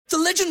The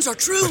legends are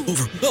true.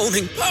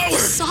 Overwhelming power!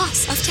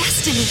 Sauce of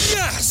destiny.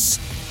 Yes!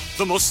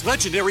 The most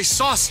legendary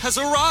sauce has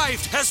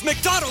arrived as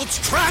McDonald's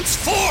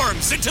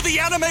transforms into the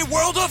anime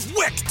world of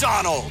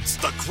WickDonald's.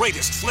 The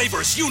greatest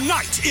flavors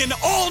unite in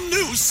all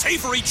new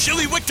savory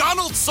chili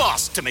McDonald's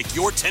sauce to make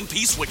your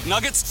 10-piece Wick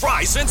Nuggets,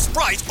 fries, and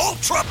Sprite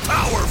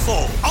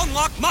ultra-powerful.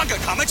 Unlock manga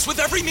comics with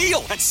every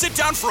meal and sit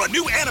down for a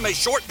new anime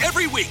short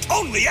every week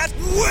only at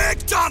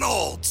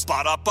WickDonald's.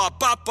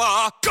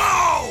 Ba-da-ba-ba-ba,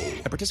 go!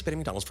 At participating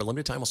McDonald's for a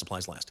limited time while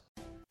supplies last.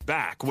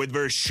 Back with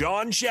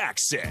Vershawn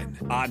Jackson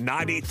on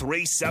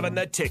 93.7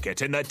 The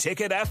Ticket and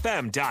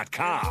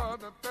theticketfm.com.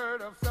 The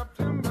 3rd of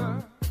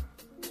September,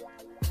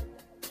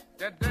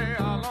 that day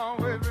I'll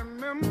always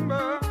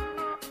remember.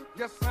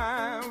 Yes,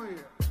 I will.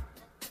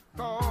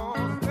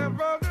 'Cause that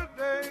was the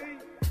day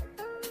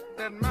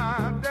that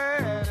my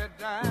daddy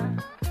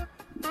died.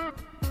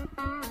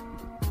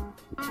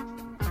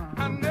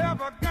 I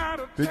never got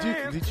a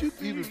chance. Did you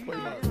even play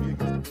my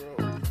biggest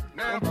girl?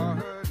 Never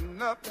heard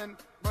nothing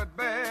but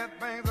bad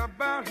things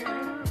about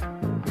him.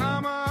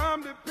 Mama,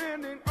 I'm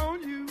depending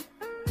on you.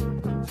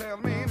 Tell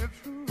me the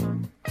truth.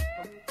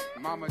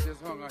 Mama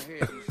just hung her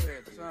head and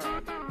said,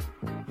 son.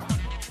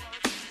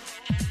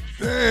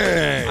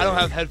 Dang. I don't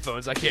have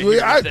headphones. I can't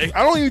hear anything.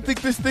 I don't even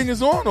think this thing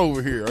is on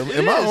over here.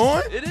 Am I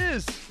on? It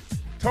is.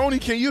 Tony,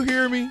 can you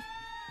hear me?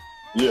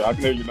 Yeah, I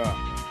can hear you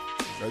now.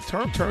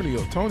 Turn Tony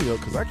up,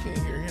 because I can't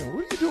hear him.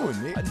 What are you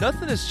doing, Nick?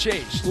 Nothing has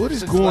changed. What is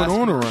since going last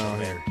on week, around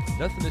man. here?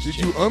 Nothing has Did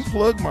changed. you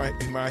unplug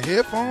my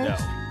headphones? No,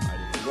 I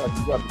didn't.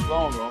 You got the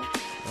song on.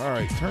 All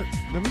right,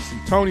 let me see.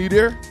 Tony, you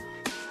there?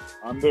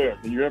 I'm there.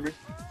 Can you hear me?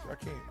 I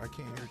can't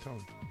hear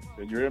Tony.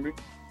 Can you hear me?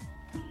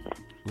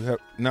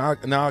 Now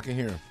I can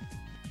hear him.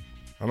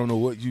 I don't know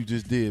what you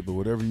just did, but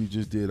whatever you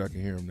just did, I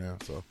can hear him now.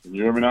 So Can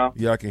you hear me now?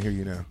 yeah, I can hear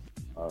you now.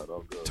 All right,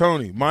 that's good.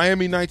 Tony,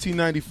 Miami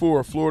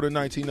 1994, Florida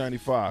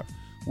 1995.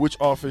 Which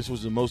offense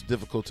was the most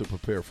difficult to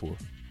prepare for?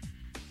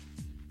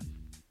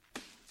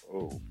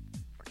 Oh,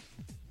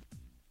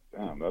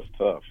 damn, that's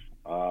tough.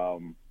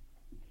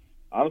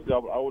 Honestly,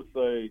 I would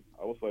say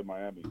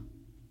Miami.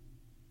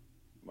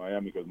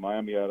 Miami, because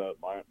Miami had a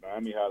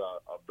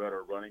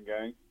better running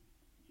game,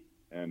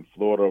 and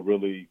Florida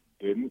really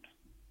didn't.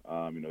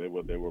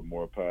 They were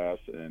more pass,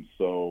 and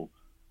so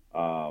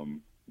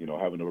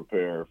having to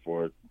prepare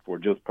for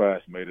just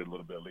pass made it a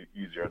little bit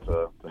easier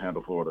to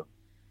handle Florida.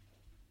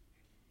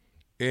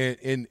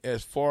 And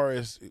as far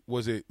as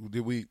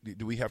did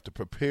we have to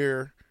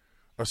prepare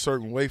a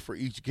certain way for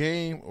each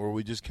game, or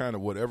we just kind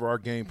of whatever our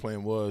game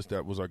plan was,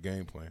 that was our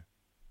game plan?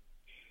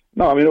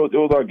 No, I mean it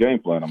was our game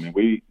plan. I mean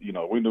we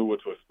knew what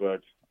to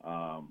expect.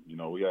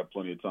 We had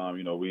plenty of time.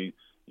 We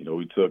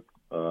took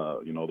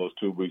those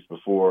 2 weeks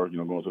before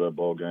going to that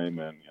bowl game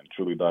and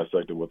truly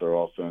dissected what their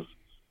offense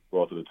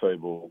brought to the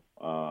table.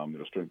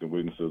 Strengths and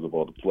weaknesses of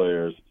all the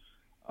players.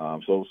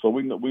 So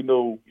we knew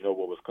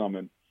what was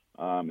coming.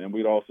 And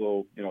we'd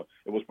also,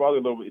 it was probably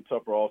a little bit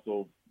tougher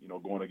also,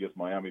 going against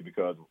Miami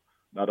because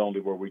not only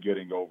were we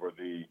getting over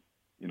the,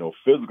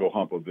 physical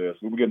hump of this,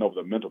 we were getting over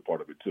the mental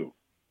part of it too,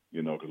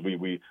 because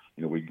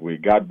we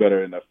got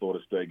better in that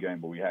Florida State game,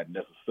 but we hadn't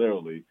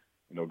necessarily,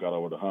 got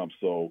over the hump.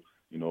 So,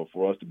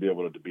 for us to be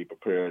able to be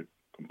prepared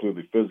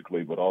completely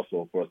physically, but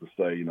also for us to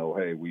say,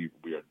 hey, we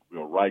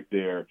are right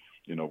there.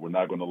 We're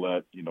not going to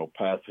let,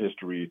 past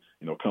history,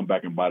 come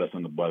back and bite us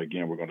in the butt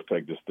again. We're going to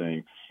take this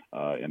thing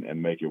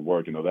and make it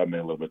work. That made it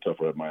a little bit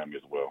tougher at Miami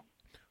as well.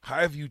 How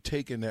have you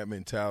taken that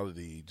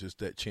mentality, just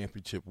that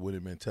championship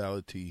winning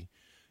mentality,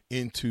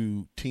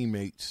 into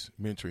teammates'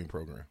 mentoring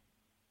program?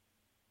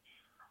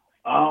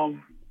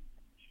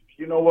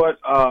 You know what?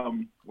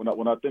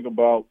 When I think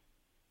about,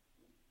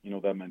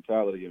 that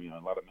mentality, a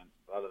lot of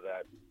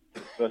that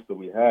success that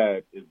we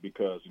had is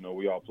because,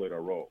 we all played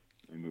our role.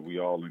 I mean, we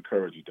all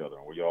encouraged each other,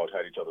 and we all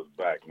had each other's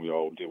back, and we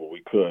all did what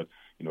we could,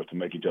 to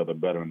make each other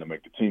better and to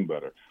make the team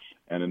better.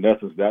 And in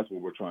essence, that's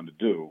what we're trying to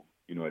do,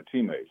 at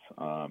Teammates.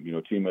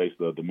 Teammates,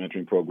 the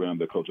mentoring program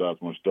that Coach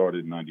Osborne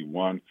started in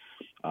 '91,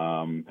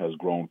 has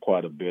grown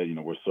quite a bit.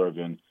 We're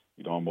serving,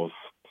 almost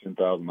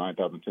 10,000,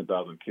 9,000,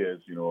 10,000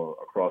 kids,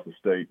 across the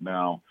state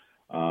now.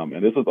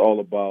 And this is all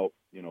about,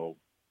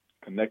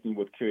 connecting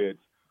with kids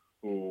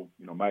who,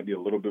 might need a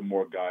little bit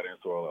more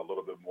guidance or a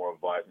little bit more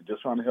advice, and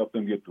just trying to help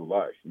them get through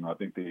life. I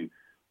think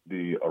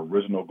the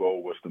original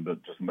goal was to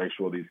just make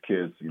sure these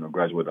kids,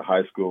 graduate to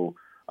high school.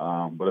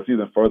 But it's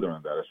even further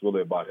than that. It's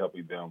really about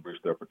helping them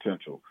reach their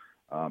potential.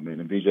 And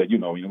VJ,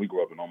 we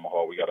grew up in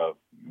Omaha.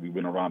 We've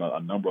been around a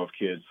number of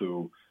kids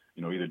who,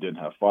 either didn't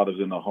have fathers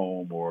in the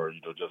home or,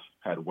 just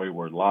had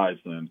wayward lives.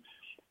 And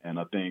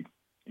I think,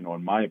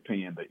 in my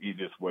opinion, the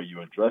easiest way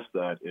you address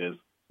that is,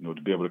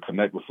 to be able to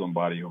connect with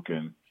somebody who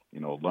can,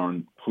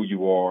 learn who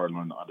you are,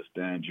 learn to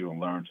understand you, and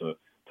learn to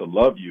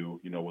love you,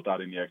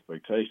 without any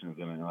expectations.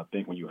 And I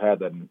think when you have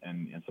that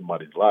in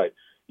somebody's life,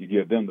 you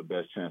give them the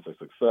best chance of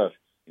success.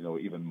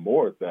 Even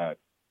more at that,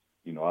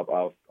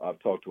 I've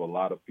talked to a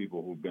lot of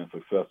people who've been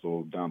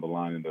successful down the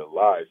line in their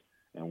lives,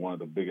 And one of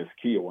the biggest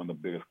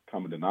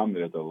common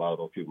denominators that a lot of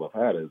those people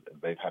have had is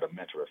they've had a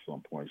mentor at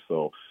some point.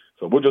 So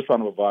we're just trying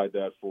to provide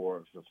that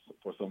for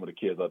some of the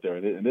kids out there.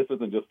 And this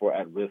isn't just for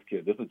at-risk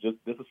kids. This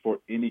is for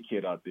any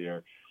kid out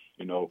there,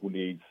 who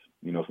needs,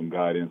 some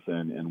guidance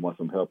and wants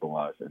some help in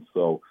life. And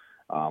so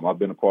I've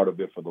been a part of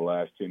it for the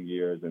last 10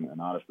 years. And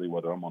honestly,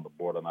 whether I'm on the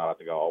board or not, I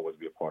think I'll always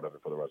be a part of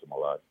it for the rest of my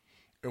life.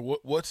 And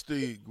what's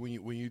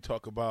when you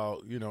talk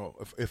about,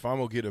 if I'm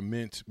going to get a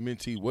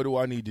mentee, what do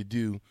I need to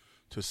do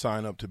to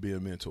sign up to be a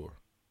mentor?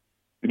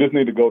 You just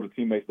need to go to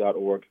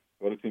teammates.org.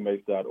 Go to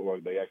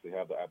teammates.org. They actually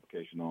have the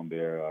application on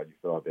there. You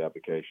fill out the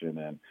application,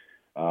 and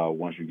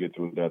once you get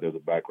through that, there's a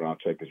background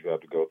check that you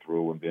have to go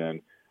through, and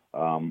then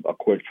a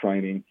quick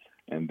training,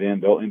 and then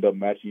they'll end up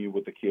matching you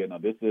with the kid. Now,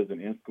 this is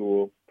an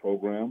in-school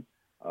program,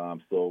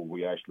 so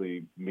we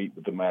actually meet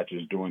with the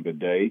matches during the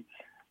day,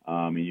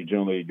 and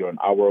you're an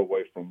hour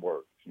away from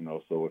work.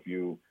 So if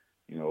you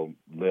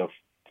live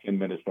 10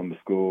 minutes from the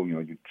school,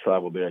 you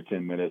travel there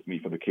 10 minutes,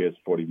 meet for the kids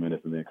 40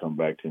 minutes, and then come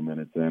back 10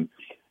 minutes. And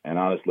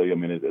honestly,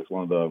 it's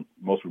one of the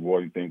most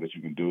rewarding things that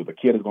you can do. The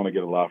kid is going to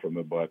get a lot from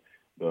it, but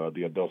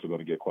the adults are going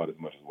to get quite as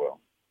much as well.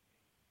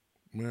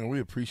 Man, we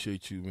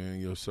appreciate you, man,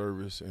 your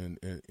service and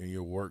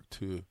your work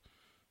to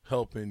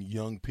helping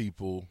young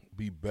people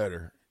be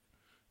better.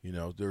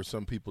 There are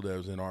some people that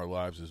was in our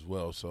lives as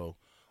well. So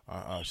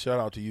shout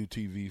out to you,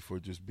 TV, for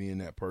just being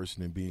that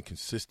person and being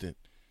consistent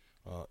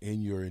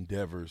in your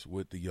endeavors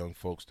with the young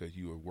folks that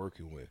you are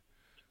working with.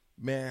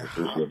 Man,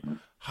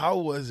 how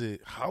was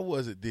it?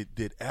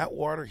 Did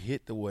Atwater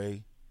hit the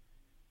way?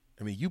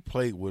 You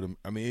played with him.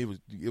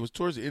 It was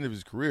towards the end of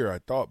his career, I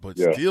thought, but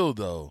still,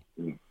 though,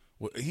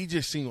 he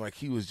just seemed like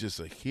he was just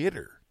a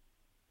hitter.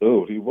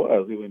 Dude, he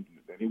was. He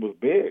was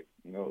big.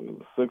 He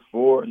was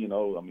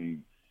 6'4",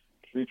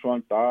 tree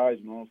trunk thighs,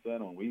 you know what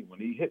I'm saying? When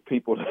he hit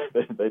people,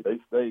 they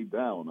stayed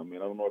down. I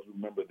don't know if you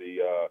remember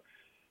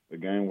the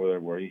game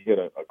where he hit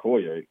a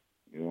Okoye,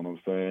 you know what I'm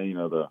saying?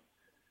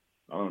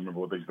 I don't remember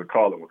what they used to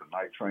call it, with the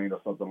night train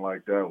or something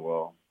like that.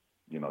 Well,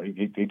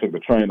 he took the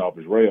train off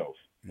his rails.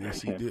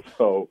 Yes, he did.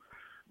 So,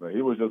 but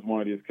he was just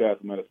one of these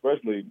cats, man,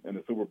 especially in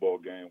the Super Bowl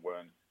game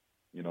when,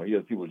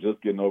 he was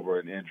just getting over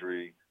an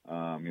injury.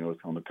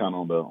 It's kind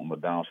of on the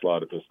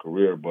downslide of his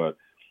career. But,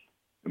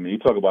 you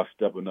talk about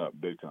stepping up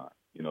big time.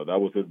 That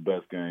was his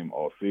best game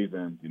all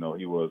season.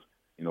 He was,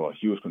 a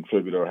huge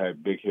contributor,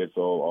 had big hits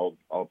all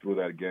through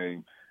that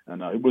game.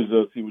 And he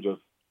was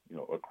just,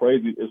 a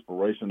crazy,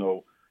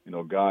 inspirational,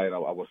 guy. And I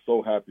was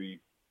so happy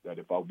that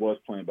if I was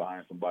playing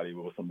behind somebody, it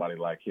was somebody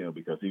like him,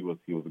 because he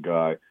was a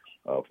guy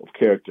of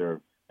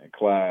character and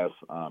class.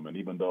 And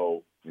even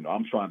though,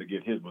 I'm trying to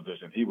get his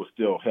position, he was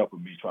still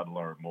helping me try to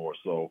learn more.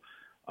 So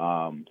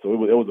it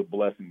was a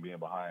blessing being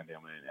behind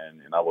him.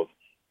 And I was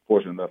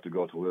fortunate enough to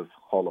go to his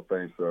Hall of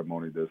Fame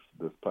ceremony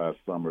this past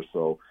summer.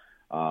 So,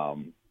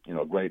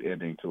 great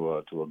ending to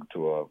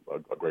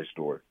a great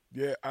story.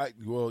 Yeah,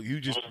 you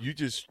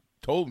just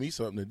told me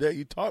something today.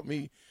 You taught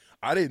me.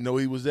 I didn't know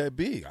he was that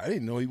big. I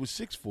didn't know he was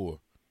 6'4".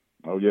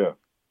 Oh yeah,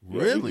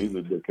 really? He's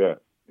a big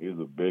cat. He's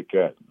a big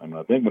cat.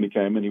 I think when he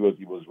came in, he was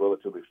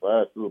relatively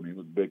fast too. He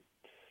was a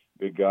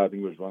big guy. I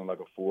think he was running like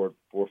a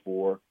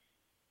 4.4.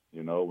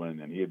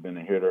 And he had been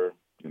a hitter,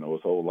 his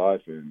whole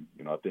life. And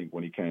I think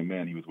when he came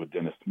in, he was with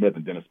Dennis Smith,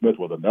 and Dennis Smith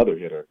was another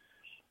hitter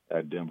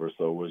at Denver.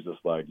 So it was just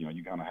like,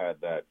 you kind of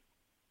had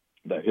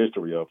that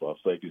history of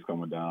safeties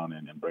coming down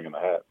and bringing the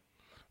hat.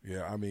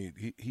 Yeah,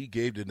 he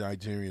gave the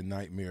Nigerian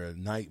Nightmare a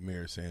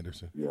nightmare,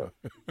 Sanderson. Yeah,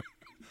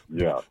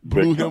 yeah.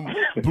 blew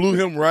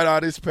him right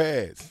out his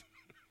pads.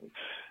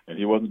 And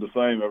he wasn't the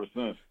same ever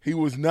since. He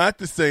was not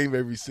the same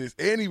ever since,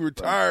 and he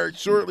retired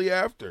shortly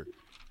after.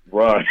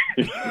 Right.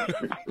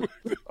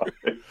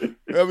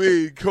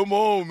 Come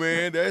on,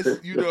 man. That's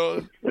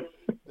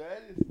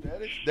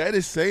that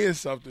is saying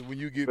something when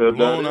you get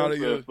blown out of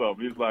your.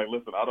 Something. He's like,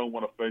 listen, I don't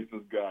want to face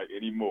this guy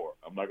anymore.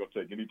 I'm not going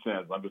to take any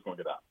chances. I'm just going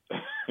to get out.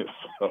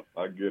 So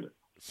I get it.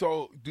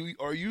 So,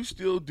 are you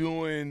still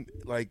doing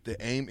like the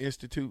AIM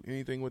Institute?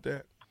 Anything with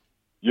that?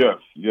 Yes.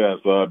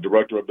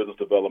 Director of Business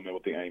Development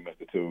with the AIM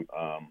Institute.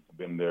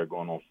 Been there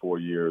going on 4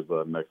 years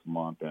next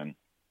month, and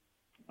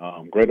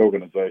great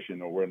organization.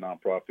 We're a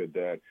nonprofit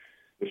that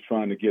is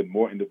trying to get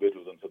more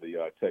individuals into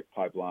the tech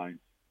pipeline.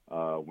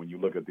 When you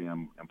look at the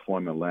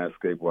employment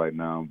landscape right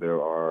now,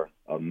 there are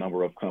a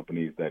number of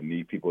companies that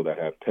need people that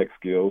have tech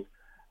skills.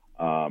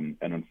 And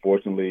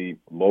unfortunately,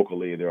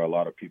 locally, there are a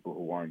lot of people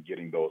who aren't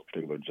getting those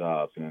particular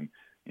jobs. And,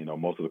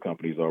 most of the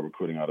companies are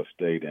recruiting out of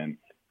state. And,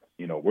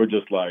 we're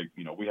just like,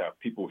 we have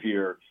people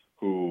here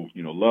who,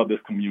 love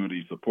this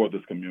community, support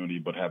this community,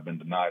 but have been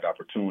denied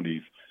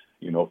opportunities,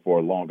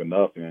 for long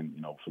enough.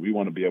 And, so we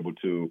want to be able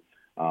to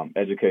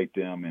educate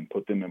them and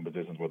put them in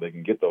positions where they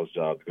can get those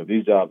jobs, because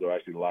these jobs are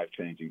actually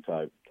life-changing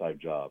type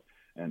jobs.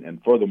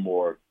 And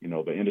furthermore,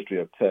 the industry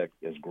of tech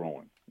is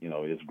growing.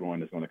 It's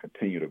growing. It's going to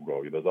continue to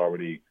grow. There's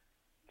already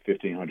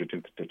 1,500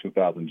 to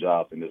 2,000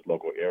 jobs in this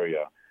local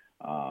area,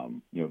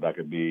 that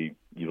could be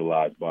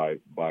utilized by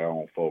our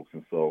own folks.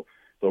 And so,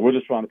 So we're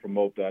just trying to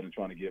promote that and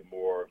trying to get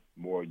more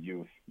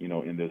youth,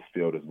 in this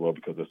field as well,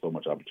 because there's so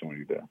much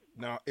opportunity there.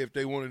 Now, if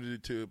they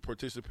wanted to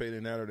participate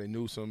in that, or they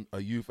knew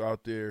a youth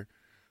out there,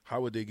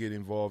 how would they get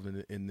involved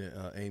in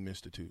the AIM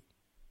Institute?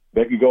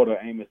 They can go to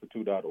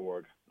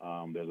aiminstitute.org.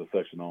 There's a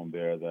section on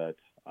there that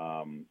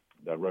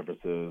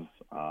references,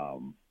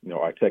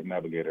 our tech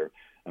navigator,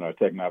 and our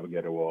tech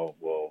navigator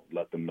will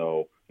let them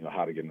know,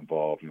 how to get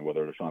involved,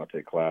 whether they're trying to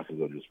take classes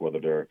or just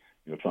whether they're,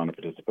 trying to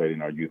participate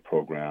in our youth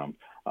program.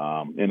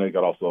 And they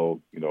could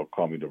also,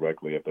 call me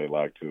directly if they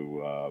like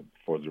to,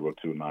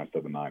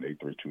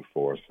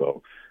 402-979-8324.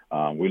 So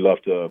we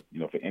love to,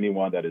 for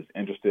anyone that is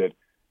interested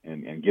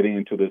in getting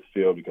into this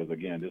field, because,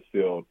 again, this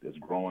field is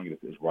growing,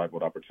 it's ripe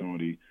with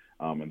opportunity,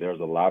 and there's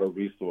a lot of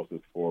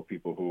resources for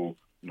people who,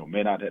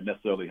 may not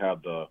necessarily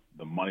have the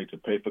money to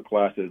pay for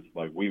classes.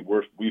 Like we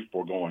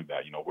foregoing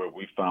that, where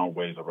we found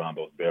ways around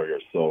those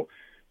barriers. So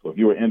if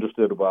you are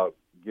interested about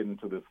getting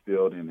into this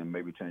field and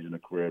maybe changing a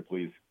career,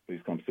 please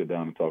come sit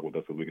down and talk with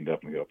us, so we can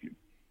definitely help you.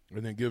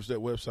 And then give us that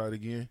website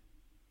again.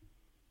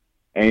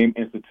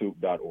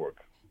 aiminstitute.org.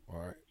 All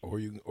right,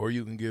 or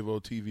you can give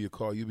OTV a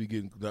call. You'll be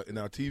getting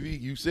now.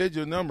 TV, you said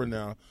your number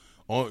now.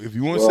 If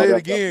you want to say it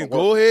again,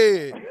 go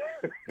ahead.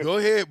 Go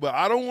ahead, but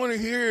I don't want to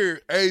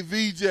hear, "Hey,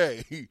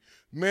 VJ,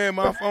 man,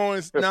 my phone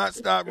has not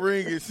stopped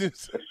ringing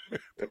since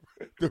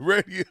the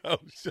radio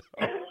show."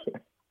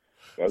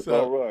 That's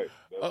all right.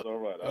 That's all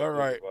right. All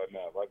right. Right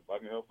now, if I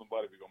can help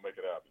somebody, we're gonna make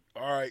it happen.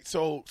 All right.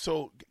 So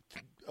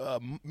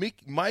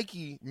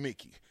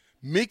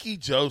Mickey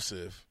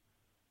Joseph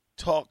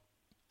talked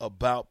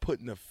about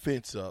putting a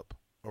fence up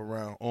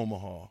around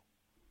Omaha.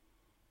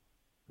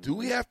 Do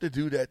we have to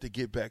do that to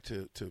get back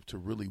to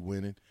really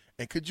winning?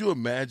 And could you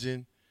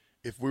imagine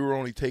if we were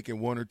only taking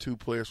one or two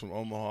players from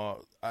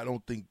Omaha? I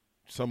don't think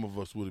some of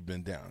us would have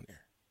been down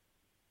there.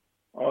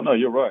 Oh, no,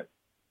 you're right.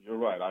 You're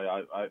right.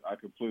 I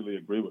completely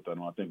agree with that.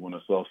 And I think when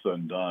it's all said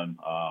and done,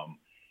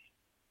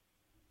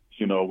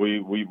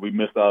 we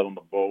missed out on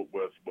the boat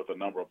with a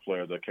number of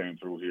players that came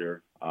through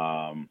here.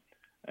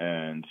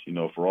 And,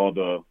 for all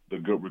the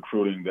good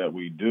recruiting that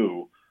we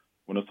do,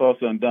 when it's all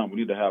said and done, we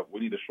need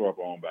to shore up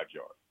our own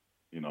backyard.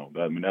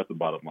 That's the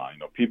bottom line.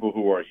 People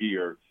who are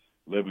here,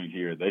 living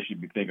here, they should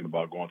be thinking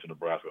about going to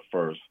Nebraska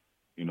first,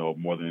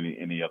 more than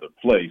any other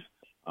place.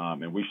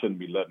 And we shouldn't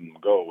be letting them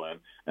go.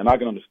 And I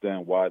can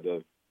understand why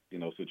the,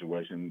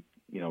 situation,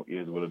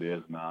 is what it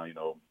is now.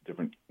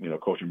 Different,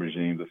 coaching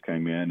regimes that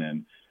came in,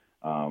 and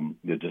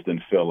it just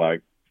didn't feel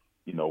like,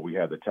 we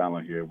had the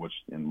talent here, which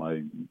in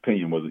my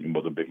opinion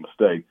was a big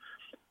mistake.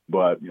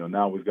 But,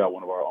 now we've got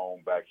one of our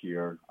own back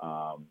here.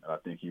 And I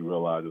think he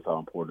realizes how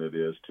important it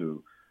is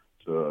to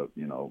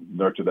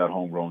nurture that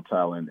homegrown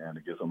talent and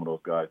to get some of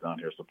those guys down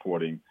here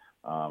supporting.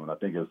 And I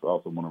think it's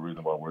also one of the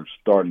reasons why we're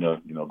starting to,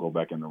 go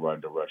back in the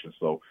right direction.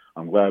 So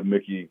I'm glad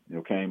Mickey,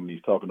 came and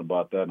he's talking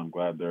about that. And I'm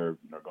glad they're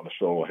going to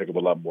show a heck of a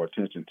lot more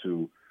attention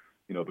to,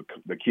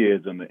 the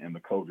kids and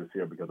the coaches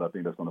here, because I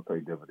think that's going to pay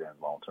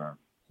dividends long term.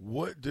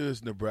 What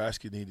does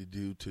Nebraska need to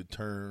do to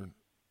turn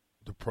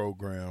the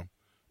program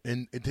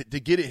and to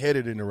get it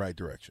headed in the right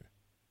direction?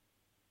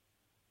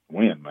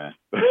 Win, man.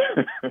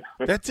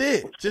 That's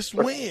it. Just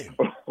win.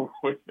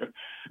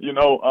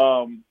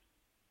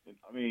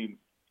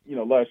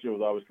 Last year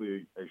was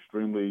obviously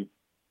extremely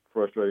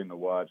frustrating to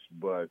watch,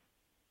 but,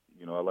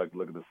 I like to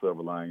look at the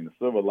silver lining. The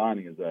silver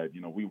lining is that,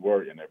 we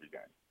were in every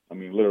game. I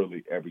mean,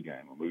 literally every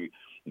game.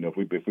 If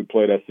we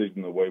play that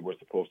season the way we're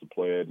supposed to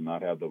play it and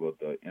not have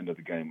the end of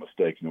the game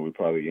mistakes, we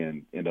probably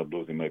end up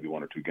losing maybe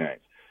one or two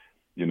games.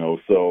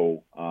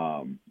 So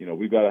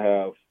we've got to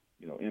have,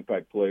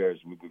 impact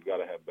players. We've got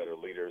to have better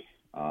leaders,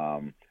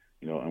 and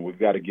we've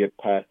got to get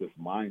past this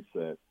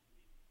mindset,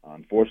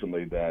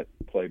 unfortunately, that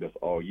played us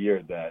all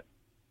year, that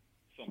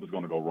something's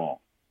going to go wrong.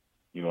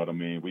 You know what I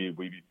mean? We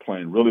be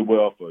playing really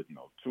well for,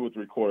 2 or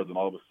 3 quarters, and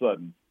all of a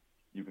sudden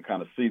you can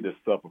kind of see this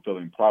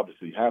self-fulfilling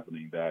prophecy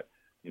happening that,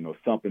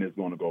 something is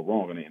going to go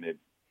wrong. And it,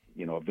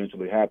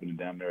 eventually happened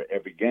damn near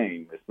every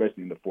game,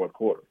 especially in the fourth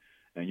quarter.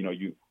 And,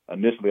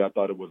 initially I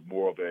thought it was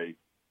more of a,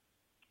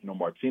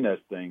 Martinez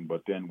thing,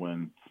 but then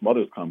when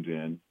Smothers comes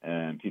in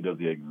and he does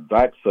the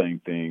exact same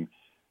thing,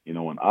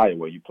 in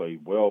Iowa, you play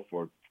well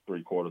for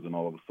 3 quarters and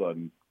all of a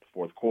sudden,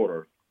 fourth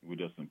quarter, we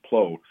just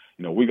implode.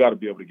 We got to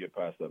be able to get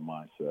past that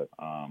mindset.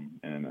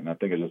 And I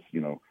think it just,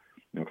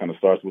 kind of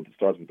starts with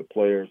the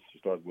players. It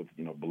starts with,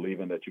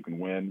 believing that you can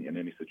win in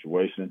any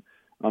situation.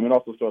 It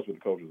also starts with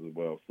the coaches as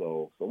well.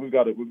 So we've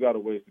got a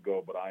ways to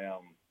go, but I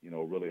am,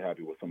 really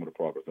happy with some of the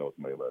progress that was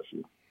made last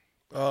year.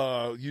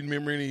 You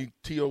remember any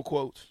T.O.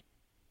 quotes?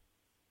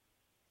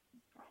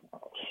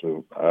 Oh,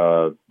 shoot.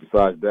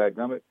 Besides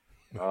dadgummit.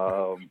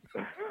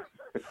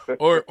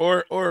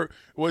 or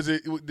was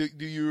it?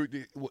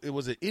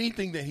 Was it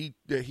anything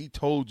that he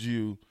told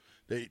you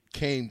that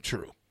came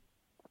true?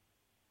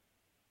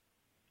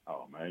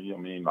 Oh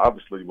man,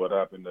 obviously what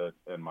happened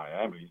in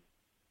Miami.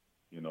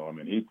 He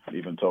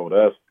even told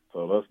us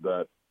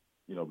that,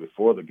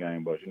 before the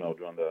game, but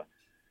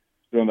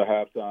during the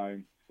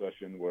halftime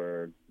session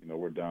where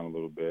we're down a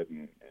little bit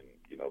and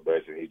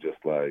basically he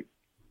just like,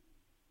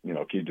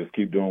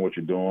 keep doing what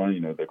you're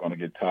doing. They're going to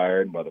get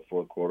tired. And by the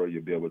fourth quarter,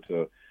 you'll be able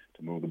to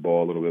move the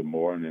ball a little bit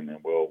more, and then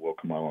we'll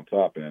come out on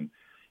top. And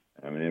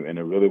and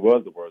it really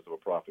was the words of a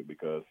prophet,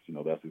 because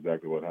that's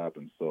exactly what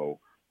happened. So,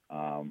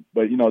 but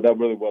that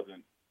really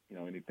wasn't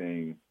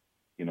anything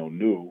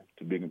new,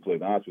 to be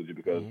completely honest with you,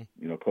 because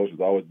Coach has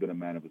always been a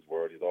man of his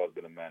word. He's always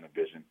been a man of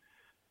vision.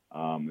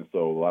 And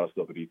so a lot of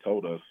stuff that he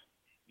told us,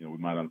 we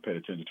might not have paid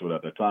attention to it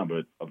at that time,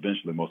 but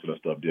eventually most of that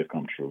stuff did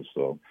come true.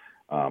 So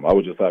I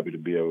was just happy to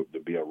be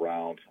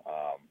around,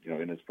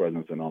 in his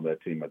presence and on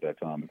that team at that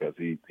time, because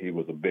he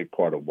was a big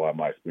part of why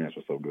my experience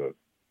was so good.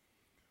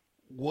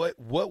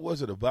 What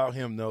was it about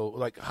him, though?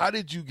 Like, how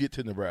did you get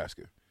to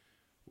Nebraska?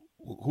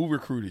 Who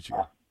recruited you?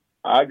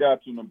 I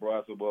got to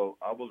Nebraska. Well,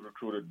 I was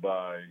recruited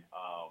by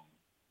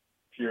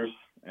Pierce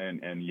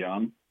and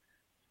Young,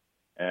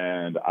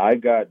 and I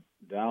got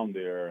down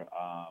there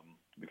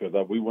because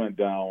we went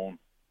down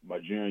my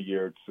junior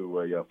year to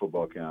a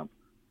football camp,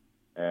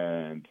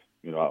 and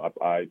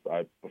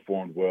I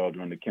performed well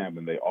during the camp,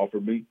 and they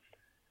offered me.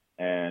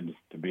 And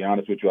to be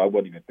honest with you, I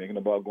wasn't even thinking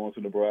about going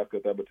to Nebraska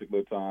at that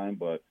particular time,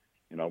 but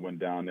I went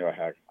down there. I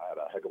had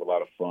a heck of a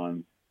lot of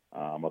fun.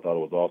 I thought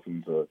it was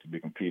awesome to be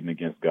competing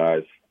against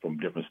guys from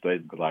different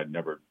states, because I'd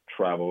never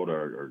traveled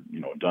or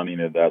done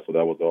any of that, so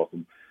that was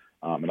awesome.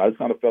 And I just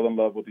kind of fell in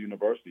love with the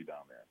university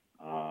down there.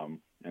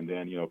 And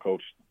then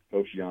Coach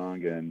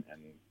Young and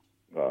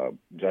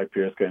Jack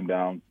Pierce came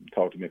down,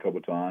 talked to me a couple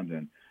of times,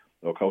 and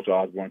Coach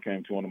Osborne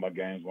came to one of my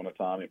games one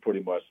time and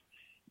pretty much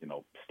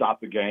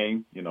stopped the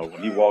game.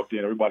 When he walked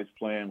in, everybody's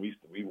playing. We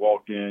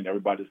walked in,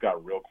 everybody just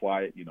got real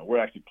quiet. We're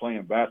actually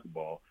playing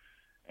basketball,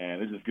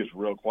 and it just gets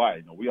real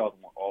quiet. We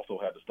also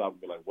had to stop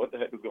and be like, what the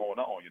heck is going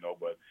on?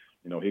 But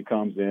he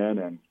comes in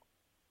and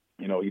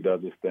he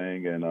does his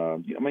thing, and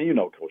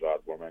Coach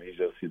Osborne, man,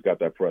 he's got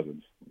that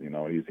presence.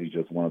 He's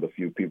just one of the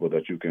few people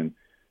that you can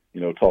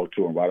talk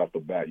to, and right off the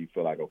bat you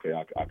feel like, okay,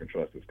 I can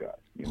trust this guy.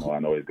 I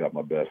know he's got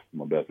my best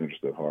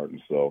interest at heart,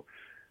 and so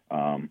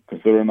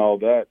considering all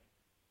that,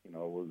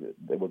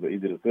 it was an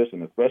easy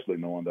decision, especially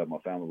knowing that my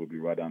family would be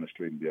right down the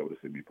street and be able to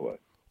see me play.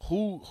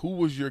 Who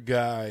was your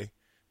guy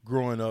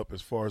growing up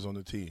as far as on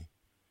the team?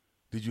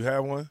 Did you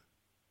have one?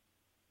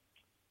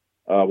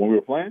 When we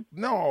were playing?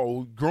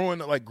 No,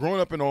 growing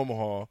up in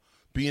Omaha,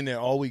 being there,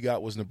 all we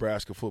got was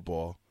Nebraska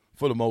football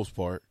for the most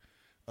part,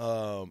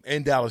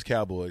 and Dallas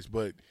Cowboys.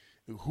 But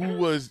did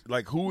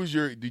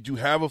you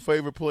have a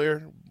favorite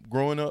player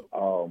growing up?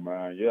 Oh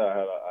man, yeah, I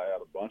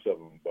had a bunch of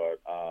them, but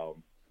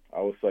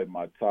I would say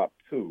my top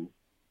two,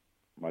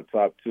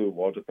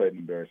 Walter Payton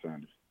and Barry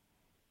Sanders.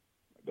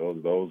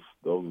 Those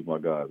are my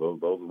guys.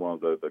 Those are the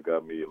ones that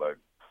got me like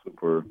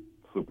super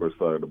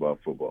excited about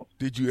football.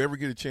 Did you ever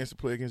get a chance to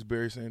play against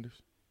Barry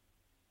Sanders?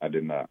 I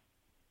did not.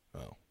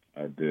 Oh,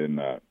 I did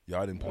not.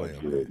 Y'all didn't play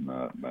him. Did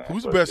not, man.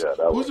 Who's the best? Yeah,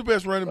 who's the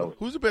best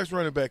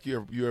running back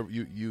you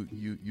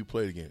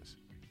played against?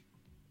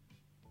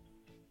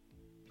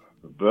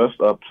 The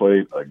best I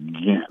played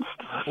against,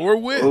 or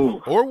with.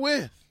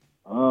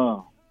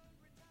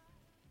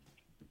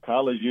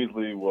 College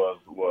usually was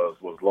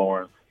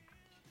Lawrence.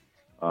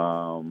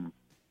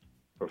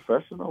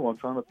 Professional, I'm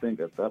trying to think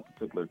at that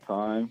particular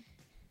time.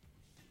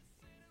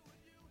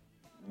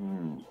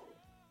 Trying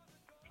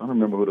to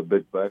remember who the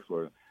big backs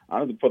were.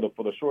 Honestly, for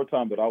the short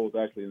time that I was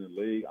actually in the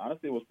league,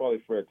 honestly, it was probably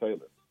Fred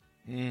Taylor.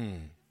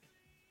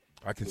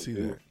 I can see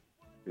that.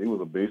 He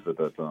was a beast at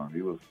that time.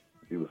 He was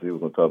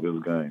on top of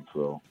his game.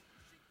 So,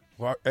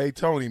 well, hey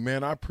Tony,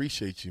 man, I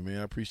appreciate you,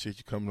 man. I appreciate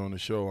you coming on the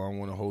show. I don't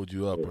want to hold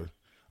you up, but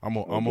I'm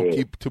gonna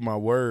keep to my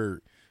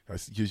word,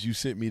 because you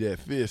sent me that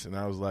fist, and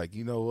I was like,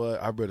 you know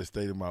what, I better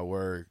stay to my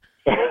word.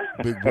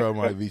 Big bro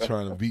might be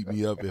trying to beat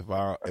me up if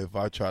I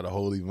try to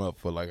hold him up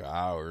for like an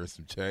hour or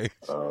some change.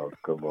 Oh,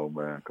 come on,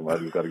 man. I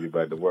just got to get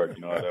back to work.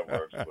 You know how that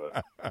works.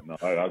 But no,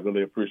 I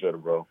really appreciate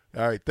it, bro.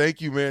 All right,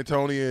 thank you, man,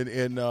 Tony,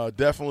 and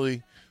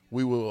definitely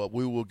we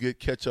will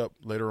catch up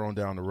later on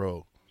down the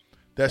road.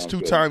 That's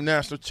two-time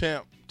national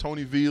champ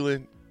Tony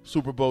Veland,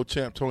 Super Bowl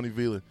champ Tony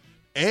Veland,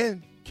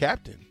 and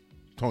captain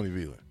Tony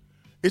Veland.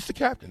 It's the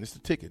captain. It's the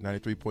ticket.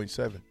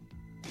 93.7.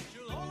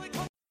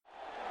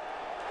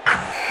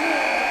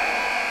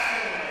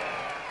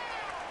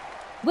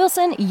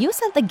 Wilson, you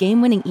sent the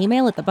game-winning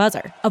email at the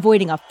buzzer,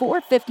 avoiding a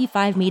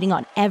 4:55 meeting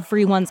on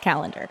everyone's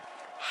calendar.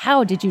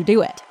 How did you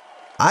do it?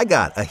 I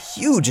got a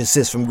huge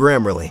assist from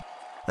Grammarly,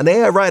 an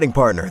AI writing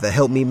partner that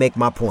helped me make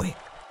my point.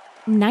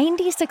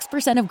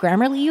 96% of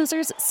Grammarly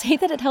users say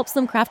that it helps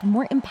them craft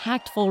more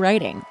impactful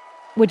writing.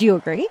 Would you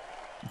agree?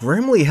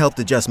 Grammarly helped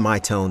adjust my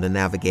tone to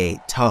navigate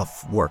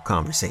tough work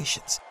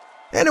conversations.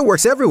 And it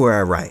works everywhere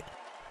I write,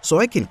 so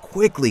I can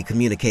quickly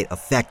communicate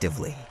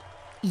effectively.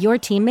 Your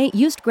teammate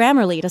used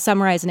Grammarly to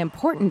summarize an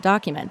important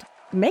document,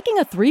 making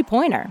a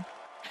 3-pointer.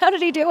 How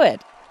did he do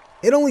it?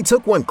 It only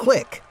took one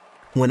click.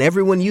 When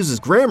everyone uses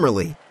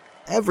Grammarly,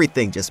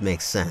 everything just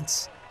makes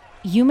sense.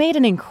 You made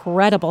an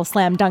incredible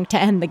slam dunk to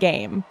end the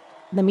game.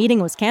 The meeting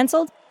was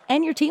canceled,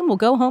 and your team will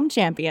go home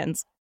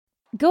champions.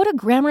 Go to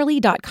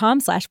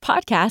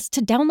Grammarly.com/podcast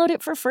to download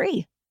it for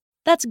free.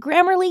 That's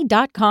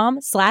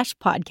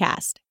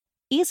Grammarly.com/podcast.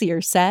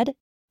 Easier said,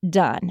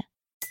 done.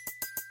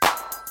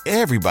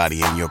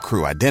 Everybody in your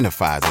crew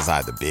identifies as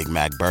either Big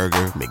Mac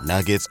Burger,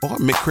 McNuggets, or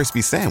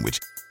McCrispy Sandwich.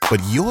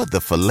 But you're the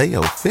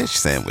Filet-O-Fish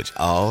Sandwich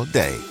all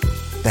day.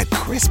 That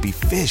crispy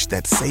fish,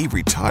 that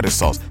savory tartar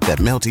sauce, that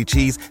melty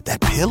cheese,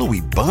 that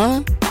pillowy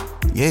bun.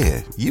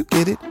 Yeah, you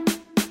get it.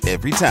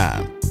 Every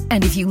time.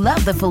 And if you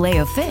love the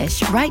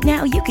Filet-O-Fish, right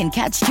now you can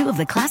catch 2 of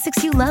the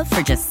classics you love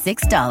for just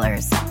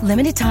 $6.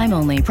 Limited time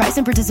only. Price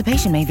and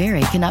participation may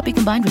vary. Cannot be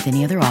combined with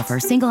any other offer.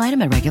 Single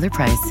item at regular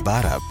price.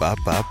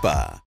 Ba-da-ba-ba-ba.